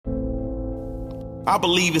I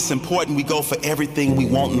believe it's important we go for everything we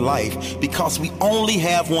want in life because we only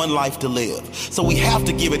have one life to live. So we have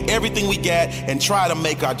to give it everything we got and try to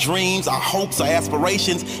make our dreams, our hopes, our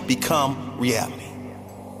aspirations become reality.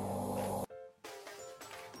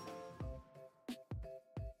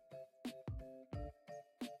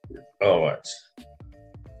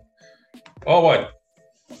 All right.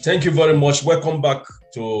 Thank you very much. Welcome back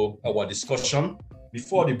to our discussion.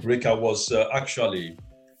 Before the break, I was actually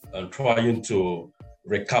trying to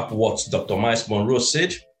recap what Dr. Myles Munroe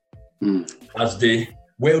said. As the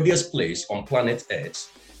wealthiest place on planet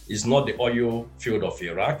Earth is not the oil field of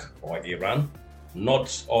Iraq or Iran,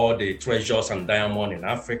 not all the treasures and diamond in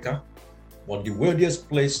Africa, but the wealthiest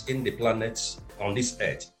place in the planet on this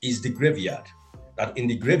earth is the graveyard. That in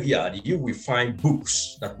the graveyard, you will find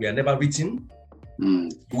books that were never written.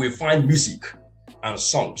 You will find music and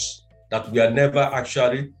songs that were never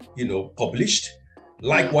actually, published.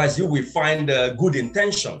 Likewise, you will find good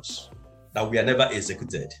intentions that were never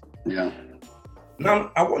executed. Yeah.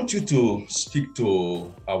 Now, I want you to speak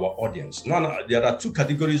to our audience. Now, there are two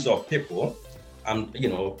categories of people, and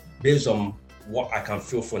based on what I can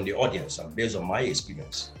feel from the audience and based on my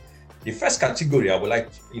experience. The first category I would like,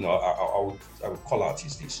 I would call out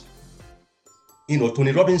is this.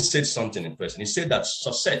 Tony Robbins said something interesting. He said that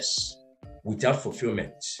success without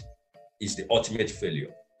fulfillment is the ultimate failure.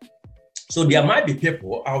 So there might be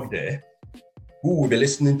people out there who will be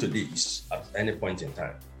listening to this at any point in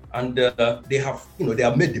time. And they have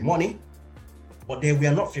made the money, but they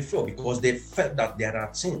were not fulfilled because they felt that there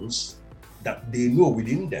are things that they know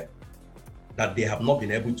within them that they have not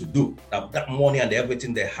been able to do. That money and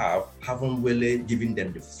everything they have haven't really given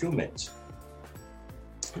them the fulfillment.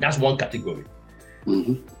 That's one category.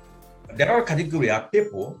 The other category are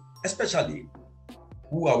people, especially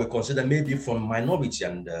who I will consider maybe from minority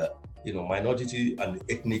and minority and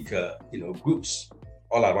ethnic groups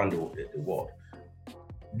all around the world.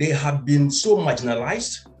 They have been so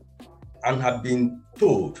marginalized and have been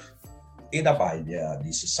told either by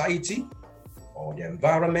the society or the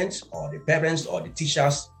environment or the parents or the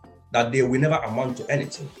teachers that they will never amount to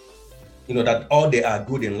anything. That all they are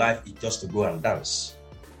good in life is just to go and dance.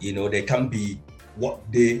 They can be what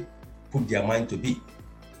they put their mind to be.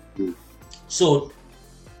 So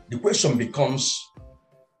the question becomes,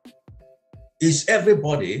 does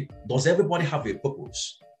everybody have a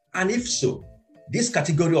purpose? And if so, this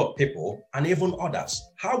category of people and even others,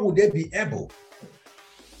 how would they be able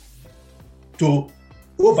to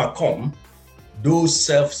overcome those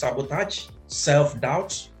self-sabotage,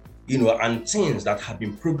 self-doubt, and things that have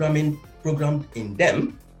been programmed in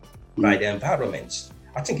them by the environment?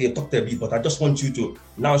 I think you talked a bit, but I just want you to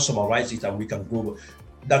now summarize it and we can go.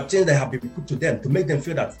 That things that have been put to them to make them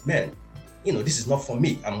feel that, man, this is not for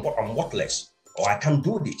me. I'm worthless, or I can't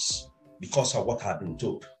do this because of what I've been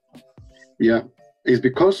told. Yeah, it's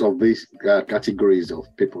because of these categories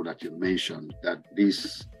of people that you mentioned that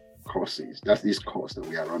this course that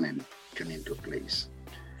we are running came into place.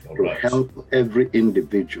 To help every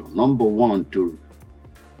individual, number one, to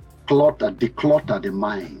declutter the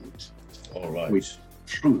mind with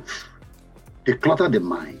truth. Declutter the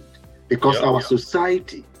mind, because our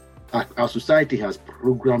society has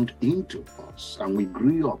programmed into us, and we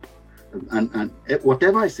grew up, and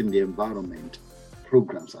whatever is in the environment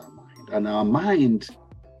programs our mind, and our mind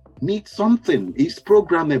needs something. It's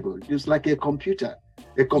programmable, just like a computer.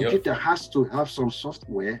 A computer has to have some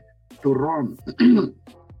software to run.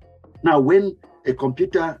 Now, when a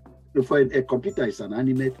computer is an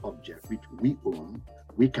animate object which we own,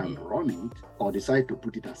 we can run it or decide to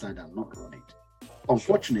put it aside and not run it.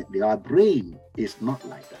 Unfortunately, our brain is not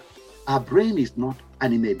like that. Our brain is not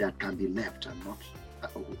animate that can be left and not.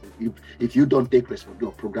 If you don't take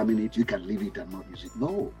responsibility of programming it, you can leave it and not use it.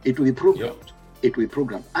 No, it will be programmed. It will be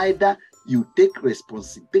programmed. Either you take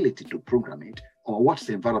responsibility to program it, or what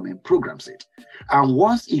the environment programs it. And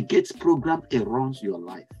once it gets programmed, it runs your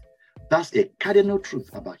life. That's a cardinal truth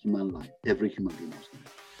about human life. Every human being knows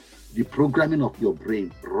that. The programming of your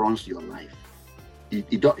brain runs your life.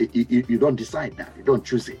 You don't decide that. You don't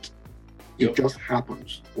choose it. It just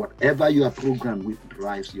happens. Whatever you are programmed with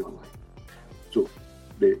drives your life. So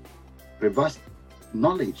the reverse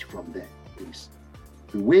knowledge from there is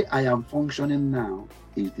the way I am functioning now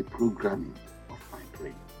is the programming of my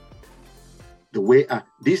brain. The way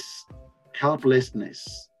this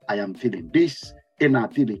helplessness I am feeling, this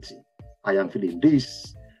inability I am feeling,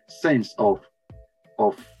 this sense of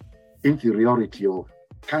inferiority, or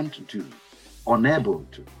can't do, unable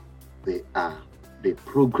to, they are the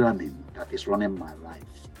programming that is running my life.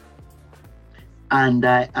 And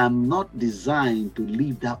I am not designed to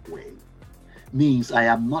live that way. means I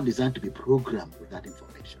am not designed to be programmed with that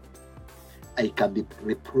information. I can be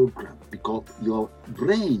reprogrammed because your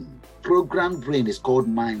brain, programmed brain, is called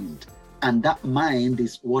mind. And that mind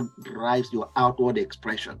is what drives your outward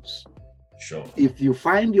expressions. Sure. If you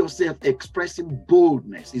find yourself expressing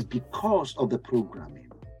boldness, it's because of the programming.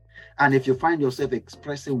 And if you find yourself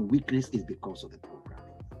expressing weakness, it's because of the programming.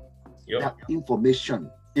 Yep. That information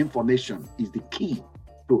is the key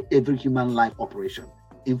to every human life operation.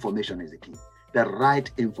 Information is the key. The right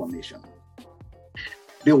information.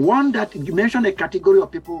 The one that you mentioned, a category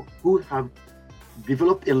of people who have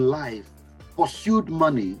developed a life, pursued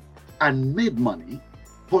money and made money,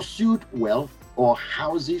 pursued wealth or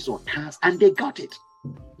houses or cars, and they got it.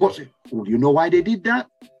 But you know why they did that?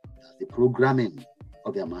 That's the programming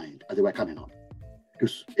of their mind as they were coming up.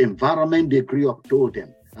 This environment they grew up told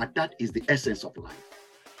them that is the essence of life.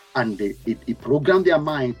 And it programmed their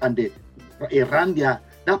mind, and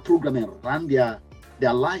that programming ran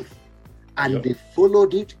their life. And they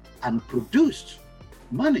followed it and produced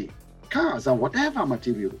money, cars, and whatever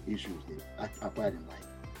material issues they acquired in life.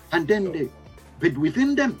 And then but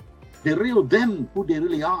within them, the real them, who they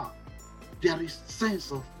really are, there is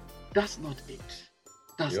sense of that's not it.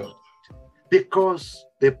 That's not it. Because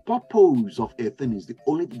the purpose of a thing is the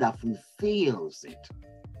only thing that fulfills it.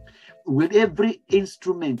 With every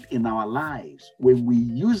instrument in our lives, when we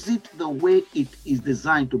use it the way it is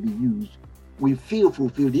designed to be used, we feel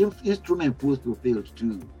fulfilled. The instrument feels fulfilled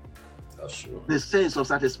too. That's true. The sense of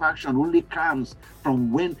satisfaction only comes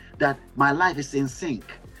from when that my life is in sync.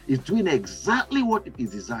 It's doing exactly what it is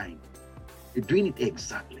designed. It's doing it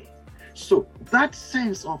exactly. So that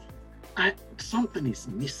sense of something is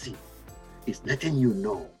missing is letting you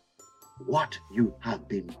know what you have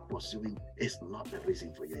been pursuing is not the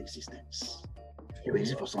reason for your existence. You're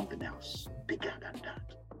using it for something else bigger than that.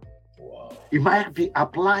 Wow. You might be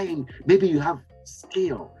applying, maybe you have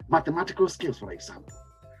skill, mathematical skills, for example,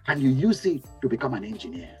 and you use it to become an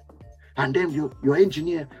engineer. And then you're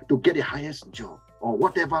engineer to get the highest job or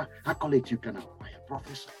whatever accolade you can acquire,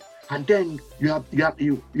 professor. And then you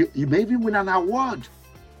may even win an award.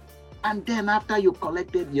 And then after you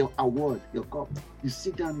collected your award, your cup, you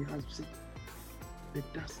sit down, you have to say, but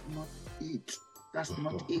that's not it. That's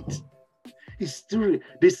not it. It's still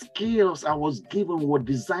the skills I was given were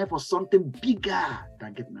designed for something bigger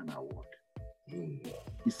than getting an award.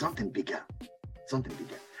 It's something bigger. Something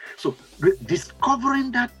bigger. So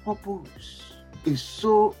discovering that purpose is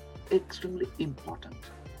so extremely important.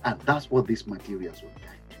 And that's what these materials will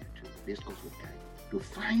guide you to. This course will guide you to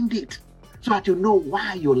find it. So that you know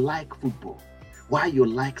why you like football, why you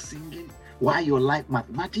like singing, why you like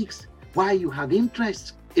mathematics, why you have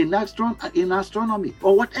interest in astronomy,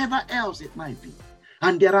 or whatever else it might be.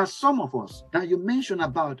 And there are some of us, now you mentioned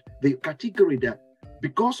about the category that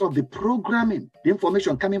because of the programming, the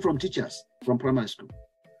information coming from teachers from primary school,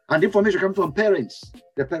 and the information coming from the parents,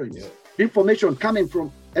 the information coming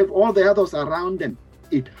from all the others around them,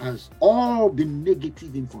 it has all been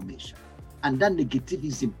negative information. And that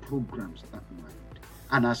negativism programs that mind.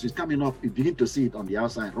 And as it's coming up, you begin to see it on the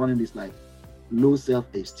outside, running this life, low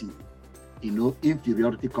self-esteem,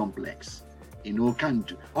 inferiority complex, can't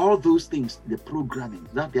do. All those things, the programming,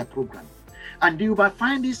 that they're programming. And you might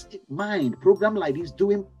find this mind, program like this,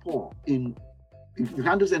 doing poor if you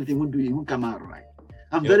can't do anything, it won't come out right.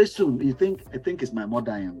 And very soon, I think it's my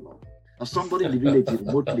mother-in-law. Or somebody in the village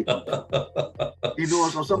remotely,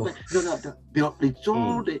 or something. No, it's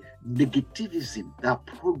all the negativism that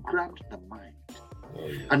programmed the mind.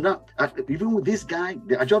 And now, even with this guy,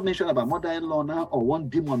 I just mentioned about mother-in-law now, or one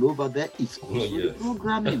demon over there, it's also the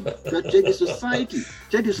programming. Check the society.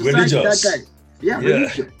 Religious. That guy.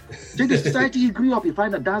 Religion. Check the society he grew up, you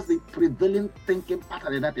find that that's the prevailing thinking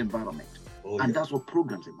pattern in that environment. And that's what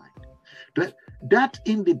programs the mind. That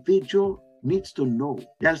individual needs to know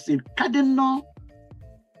there's a cardinal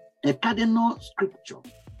scripture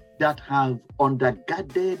that have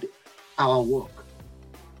undergirded our work.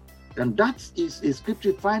 And that is a scripture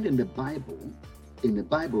you find in the Bible, in the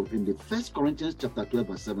 1 Corinthians chapter 12,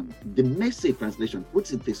 verse 7. The Message translation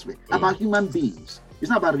puts it this way, about human beings. It's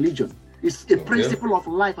not about religion. It's a principle of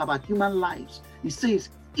life about human lives. It says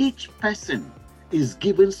each person is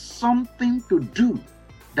given something to do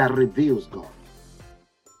that reveals God.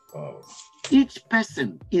 Each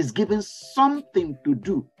person is given something to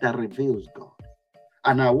do that reveals God.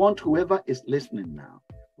 And I want whoever is listening now,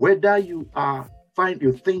 whether you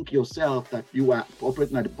think yourself that you are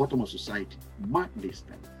operating at the bottom of society, mark this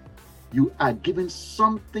thing. You are given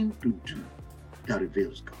something to do that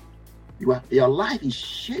reveals God. Your life is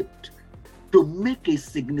shaped to make a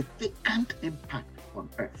significant impact on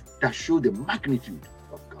earth that shows the magnitude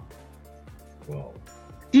of God. Wow.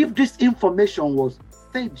 If this information was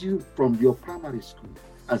fed you from your primary school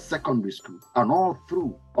and secondary school and all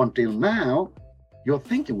through until now, your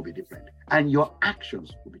thinking will be different and your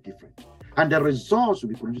actions will be different and the results will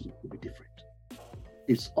be produced will be different.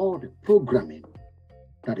 It's all the programming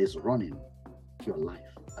that is running your life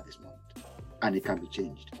at this moment, and it can be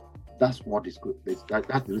changed. That's what is good.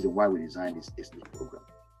 That's the reason why we designed this new program.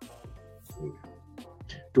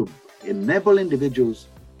 To enable individuals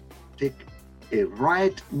take a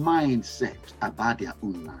right mindset about their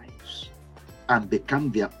own lives and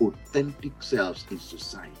become their authentic selves in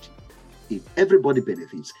society. If everybody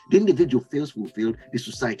benefits, the individual feels fulfilled, the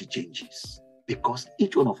society changes, because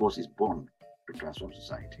each one of us is born to transform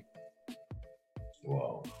society.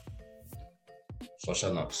 Wow. Such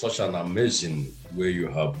an amazing way you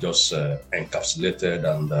have just encapsulated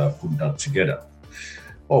and put that together.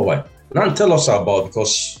 All right. Now tell us about,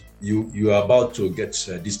 because you are about to get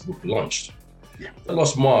this book launched. Yeah. Tell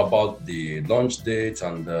us more about the launch date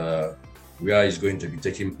and where it's going to be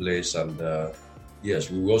taking place. And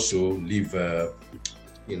yes, we will also leave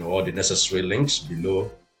all the necessary links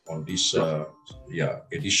below on this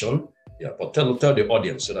edition. Yeah, but tell the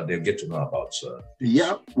audience so that they get to know about.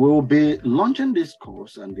 Yeah, we'll be launching this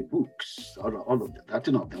course and the books, all of them,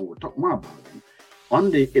 13 of them. We'll talk more about them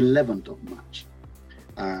on the 11th of March.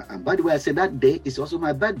 And by the way, I say that day is also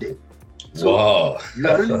my birthday. So wow! You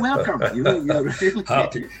are really welcome. You are really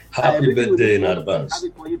happy birthday in advance.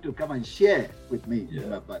 Happy for you to come and share with me.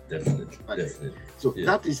 Yeah, definitely. So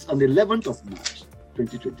that is on the 11th of March,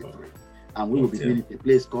 2023. And we will be doing it in a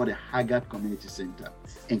place called the Haggard Community Center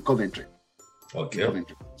in Coventry. Okay.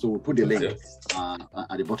 Coventry. So we'll put the link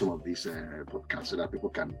at the bottom of this podcast so that people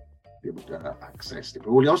can be able to access it.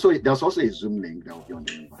 There's also a Zoom link that will be on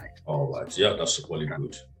the invite. All right. Yeah, that's really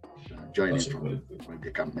good. Join in when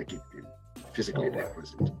they can make it physically there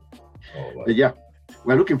present. All right. But yeah,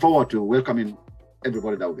 we're looking forward to welcoming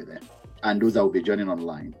everybody that will be there and those that will be joining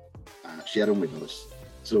online, sharing with us,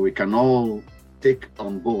 so we can all take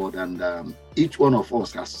on board, and each one of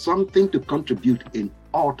us has something to contribute in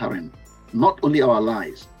altering not only our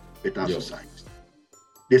lives but our society.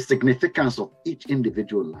 The significance of each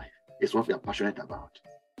individual life is what we are passionate about.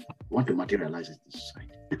 We want to materialize it in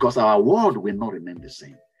society, because our world will not remain the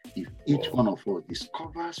same if each one of us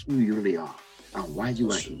discovers who you really are and why you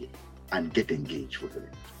are here and get engaged with it.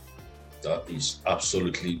 That is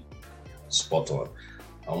absolutely spot on.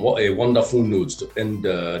 And what a wonderful note to end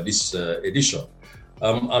this edition.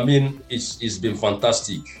 I mean, it's been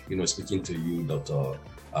fantastic, speaking to you, Dr.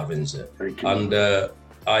 Arinze. Thank you. And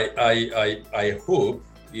I hope,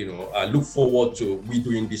 I look forward to we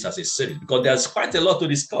doing this as a series, because there's quite a lot to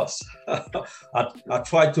discuss. I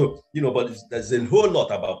try to, but there's a whole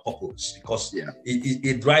lot about purpose, because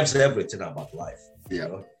it drives everything about life.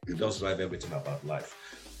 Yeah, it does drive everything about life.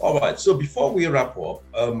 All right. So before we wrap up,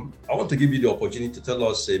 I want to give you the opportunity to tell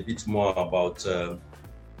us a bit more about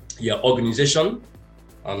your organization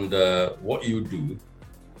and what you do.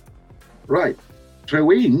 Right.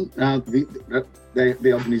 Trewin,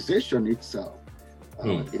 the organization itself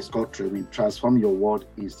is called Trewin, Transform Your World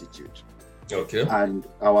Institute. Okay. And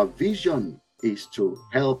our vision is to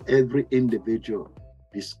help every individual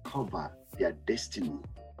discover their destiny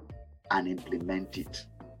and implement it.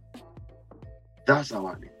 That's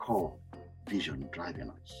our core vision driving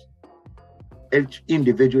us. Each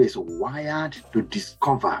individual is wired to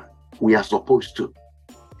discover we are supposed to.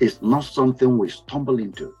 It's not something we stumble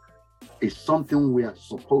into. It's something we are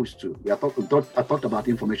supposed to. I talked about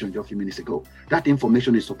information just a few minutes ago. That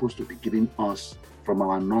information is supposed to be given us from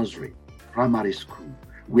our nursery, primary school.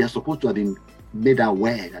 We are supposed to have been made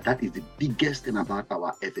aware that is the biggest thing about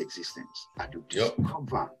our existence, and to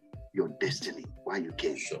discover your destiny, why you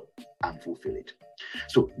came, and fulfill it.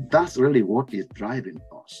 So that's really what is driving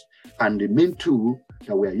us. And the main tool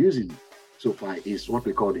that we are using so far is what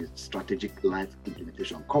we call the Strategic Life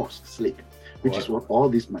Implementation Course, SLIC, which is what all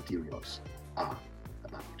these materials are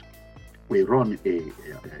about. We run a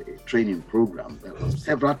training program,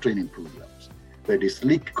 several training programs, but the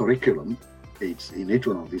SLIC curriculum, it's in each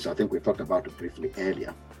one of these. I think we talked about it briefly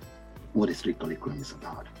earlier, what the SLIC curriculum is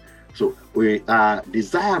about. So we are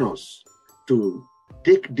desirous to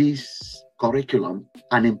take this curriculum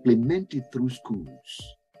and implement it through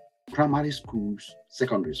schools, primary schools,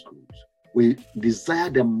 secondary schools. We desire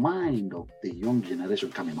the mind of the young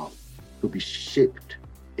generation coming up to be shaped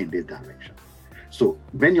in this direction. So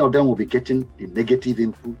many of them will be getting the negative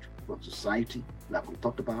input from society, like we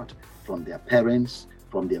talked about, from their parents,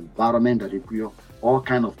 from the environment that they grew up. All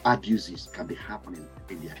kinds of abuses can be happening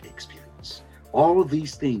in their experience. All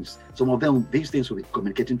these things, some of them, these things will be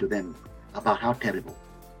communicating to them about how terrible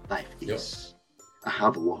life is.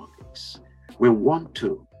 how the world is. We want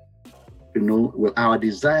to, our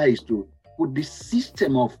desire is to put this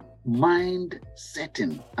system of mind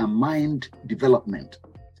setting and mind development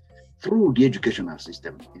through the educational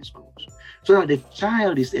system in schools, so that the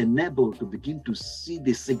child is enabled to begin to see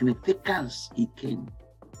the significance he came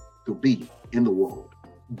to be in the world,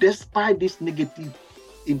 despite these negative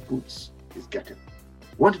inputs he's getting.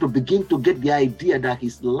 Want to begin to get the idea that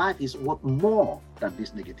his life is worth more than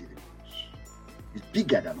these negative inputs. It's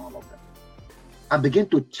bigger than all of them. And begin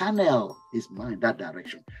to channel his mind that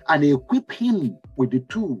direction and equip him with the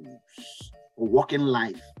tools for walking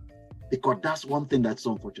life. Because that's one thing that's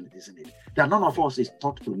so unfortunate, isn't it? That none of us is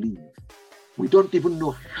taught to live. We don't even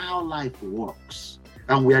know how life works.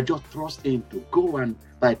 And we are just thrust in to go and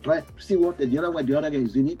try to see what the other guy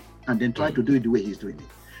is doing it, and then try to do it the way he's doing it.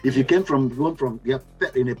 If you came from a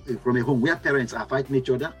home where parents are fighting each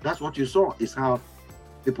other, that's what you saw, is how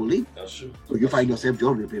people live. That's true. So you find yourself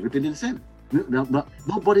just repeating the same.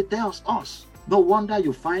 Nobody tells us. No wonder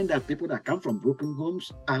you find that people that come from broken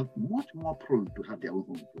homes are much more prone to have their own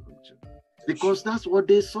home broken, because that's what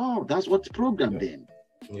they saw. That's what's programmed in.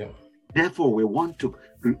 Yeah. Therefore, we want to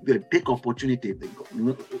take opportunity,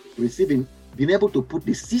 being able to put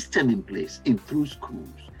the system in place through schools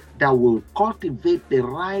that will cultivate the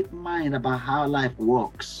right mind about how life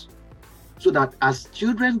works, so that as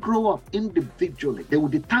children grow up individually, they will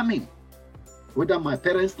determine whether my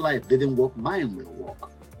parents' life didn't work, mine will work.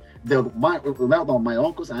 My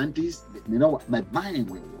uncles and aunties, my mind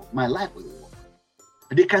will work, my life will work.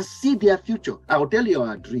 They can see their future. I will tell you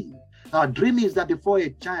our dream. Our dream is that before a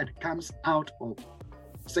child comes out of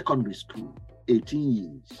secondary school, 18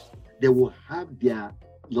 years, they will have their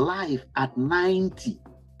life at 90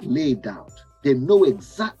 laid out. They know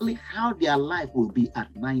exactly how their life will be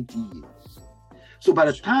at 90 years. So by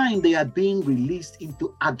the time they are being released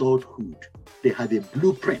into adulthood, they have a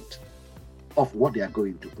blueprint of what they are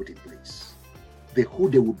going to put in place, who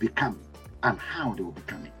they will become and how they will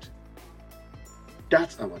become it.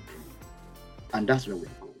 That's our dream, and that's where we're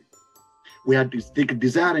going. We are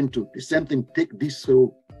desiring to, the same thing, take this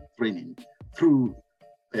whole training through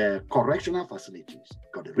correctional facilities.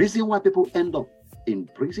 Because the reason why people end up in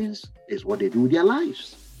prisons is what they do with their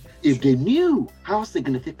lives. If they knew how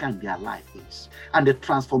significant their life is and the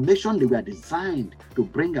transformation they were designed to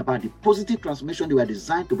bring about, the positive transformation they were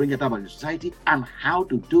designed to bring about in society, and how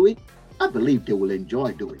to do it, I believe they will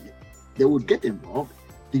enjoy doing it. They will get involved,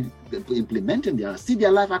 implementing see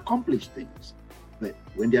their life accomplish things. But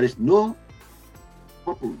when there is no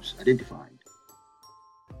purpose identified,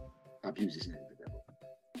 abuse is inevitable.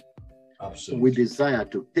 Absolutely. We desire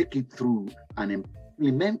to take it through and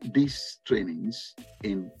implement these trainings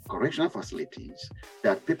in correctional facilities,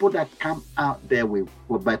 that people that come out there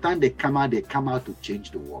by the time they come out to change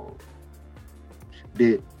the world.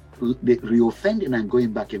 The reoffending and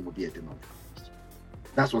going back in will be at enough.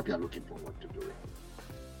 That's what we are looking forward to doing.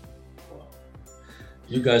 Wow.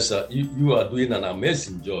 You guys are you are doing an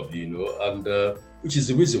amazing job, and which is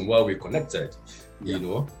the reason why we connected,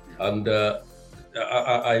 and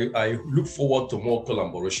I look forward to more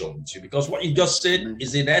collaboration with you, because what you just said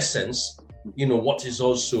is in essence, what is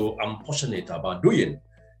also I'm passionate about doing,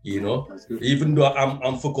 even though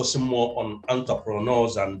I'm focusing more on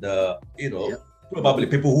entrepreneurs and, probably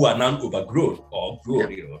people who are non-overgrown or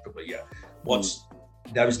grown, but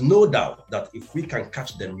there is no doubt that if we can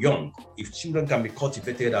catch them young, if children can be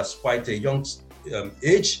cultivated at quite a young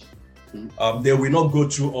age, they will not go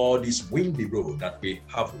through all this windy road that we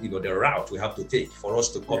have, the route we have to take for us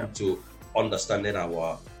to come to understanding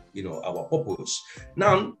our purpose.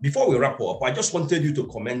 Now, before we wrap up, I just wanted you to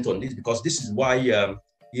comment on this, because this is why, I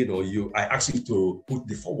asked you to put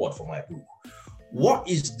the forward for my book. What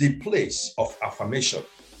is the place of affirmation,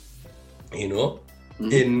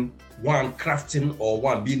 in one crafting or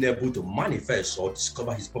one being able to manifest or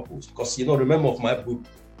discover his purpose? Because, remember, my book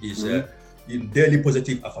is in daily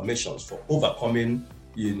positive affirmations for overcoming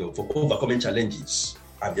challenges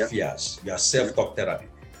and fears, your self-talk therapy.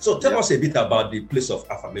 So tell us a bit about the place of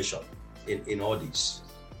affirmation in all this.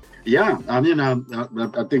 Yeah, I mean, I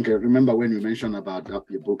think I remember when you mentioned about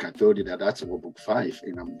your book, I told you that's book 5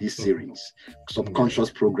 in this series,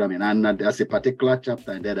 subconscious programming, and there's a particular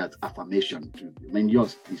chapter in there that's affirmation. I mean,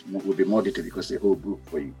 yours will be more detailed because it's a whole book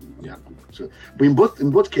for you. So, but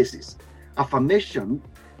in both cases, affirmation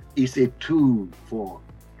is a tool for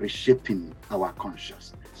reshaping our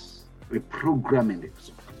consciousness, reprogramming the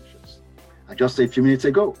subconscious. I just said a few minutes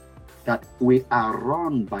ago that we are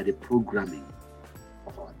run by the programming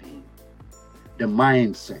of our being. The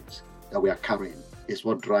mindset that we are carrying is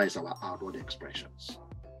what drives our outward expressions.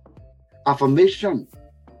 Affirmation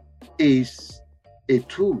is a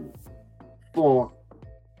tool for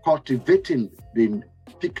cultivating the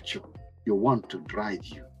picture you want to drive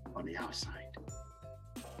you on the outside,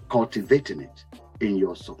 cultivating it in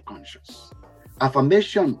your subconscious.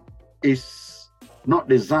 Affirmation is not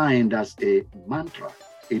designed as a mantra.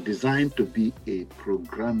 It's designed to be a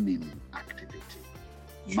programming activity,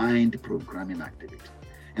 mind programming activity.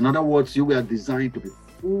 In other words, you were designed to be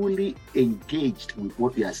fully engaged with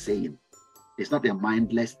what you are saying. It's not a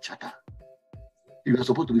mindless chatter. You are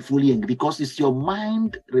supposed to be fully engaged because it's your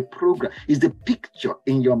mind reprogram. It's the picture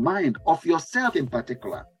in your mind of yourself in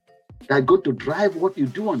particular that going to drive what you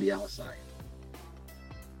do on the outside.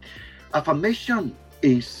 Affirmation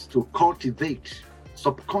is to cultivate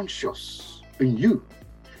subconscious in you.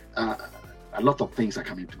 A lot of things are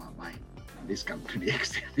coming to my mind. This can be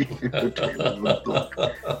extended.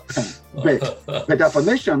 but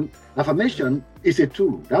affirmation is a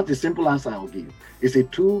tool. That's the simple answer I'll give. It's a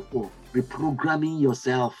tool for reprogramming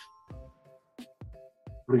yourself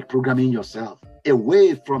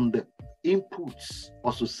away from the inputs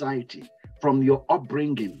of society, from your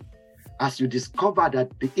upbringing. As you discover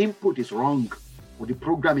that the input is wrong or the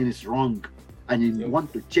programming is wrong and you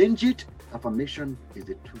want to change it, affirmation is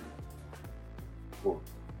a tool for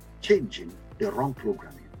changing the wrong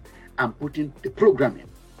programming and putting the programming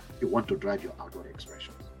you want to drive your outward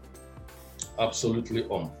expressions. Absolutely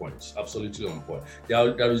on point. Absolutely on point.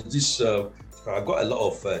 There is this, I got a lot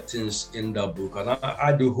of things in the book, and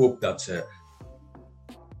I do hope that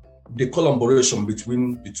the collaboration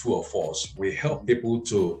between the two of us will help people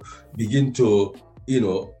to begin to,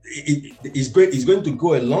 it's going to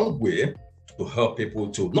go a long way to help people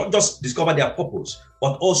to not just discover their purpose,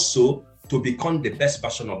 but also to become the best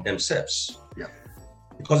version of themselves. Yeah.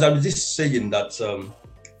 Because there is this saying that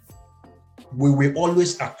we will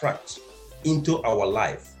always attract into our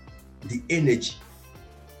life the energy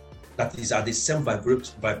that is at the same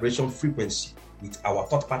vibration frequency with our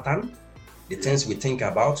thought pattern, the things we think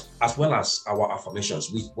about, as well as our affirmations,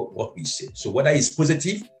 with what we say. So whether it's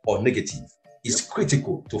positive or negative, it's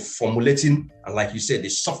critical to formulating, and like you said, the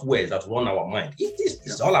software that run our mind.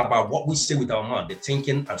 It's all about what we say with our mind, the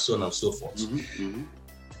thinking, and so on and so forth.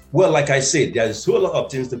 Well, like I said, there is a lot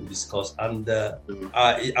of things to be discussed, and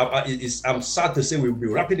I'm sad to say we'll be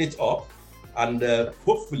wrapping it up, and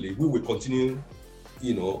hopefully we will continue,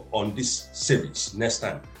 on this series next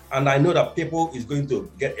time. And I know that people is going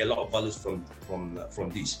to get a lot of values from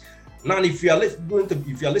this. Now, if you are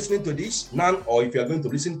listening to this now, or if you are going to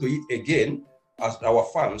listen to it again, as our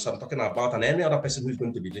fans I'm talking about, and any other person who's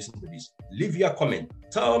going to be listening to this, leave your comment.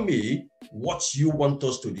 Tell me what you want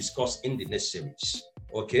us to discuss in the next series,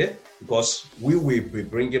 okay? Because we will be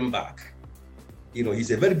bringing back, he's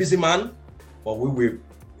a very busy man, but we will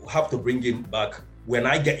have to bring him back when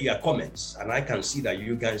I get your comments and I can see that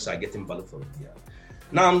you guys are getting value from it here.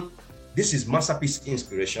 Now, this is Masterpiece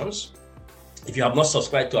Inspirations. If you have not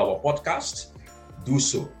subscribed to our podcast, do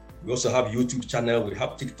so. We also have YouTube channel, we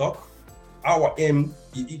have TikTok. Our aim,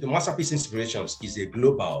 the Masterpiece Inspirations, is a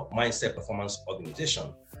global mindset performance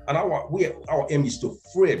organization. And our aim is to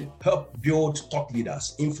help build top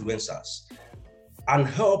leaders, influencers, and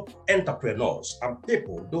help entrepreneurs and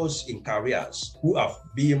people, those in careers who have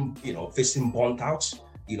been, facing burnt out.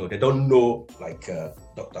 They don't know, like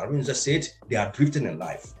Dr. Arinze said, they are drifting in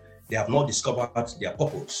life. They have not discovered their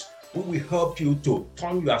purpose. We will help you to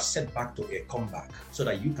turn your setback to a comeback so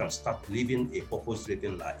that you can start living a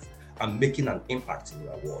purpose-driven life and making an impact in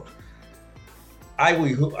your world.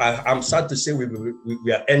 I'm sad to say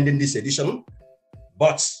we are ending this edition,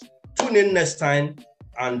 but tune in next time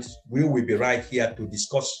and we will be right here to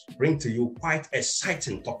bring to you quite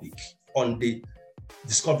exciting topic on the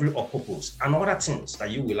discovery of purpose and other things that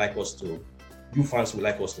you fans will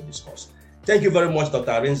like us to discuss. Thank you very much,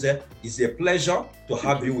 Dr. Arinze. It's a pleasure to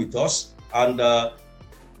have you with us, and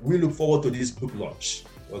we look forward to this book launch.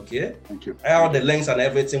 Okay? Thank you. All the links and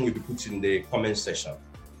everything will be put in the comment section.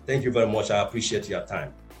 Thank you very much. I appreciate your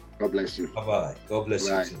time. God bless you. Bye-bye. God bless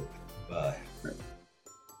you too. Bye.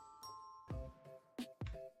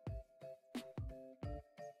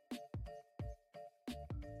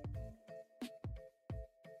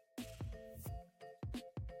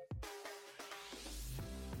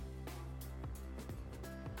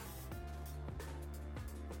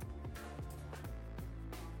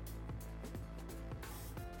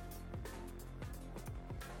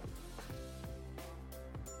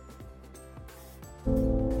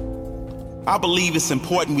 I believe it's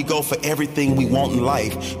important we go for everything we want in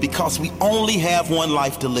life because we only have one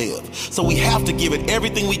life to live. So we have to give it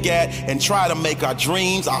everything we got and try to make our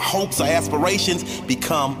dreams, our hopes, our aspirations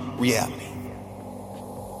become reality.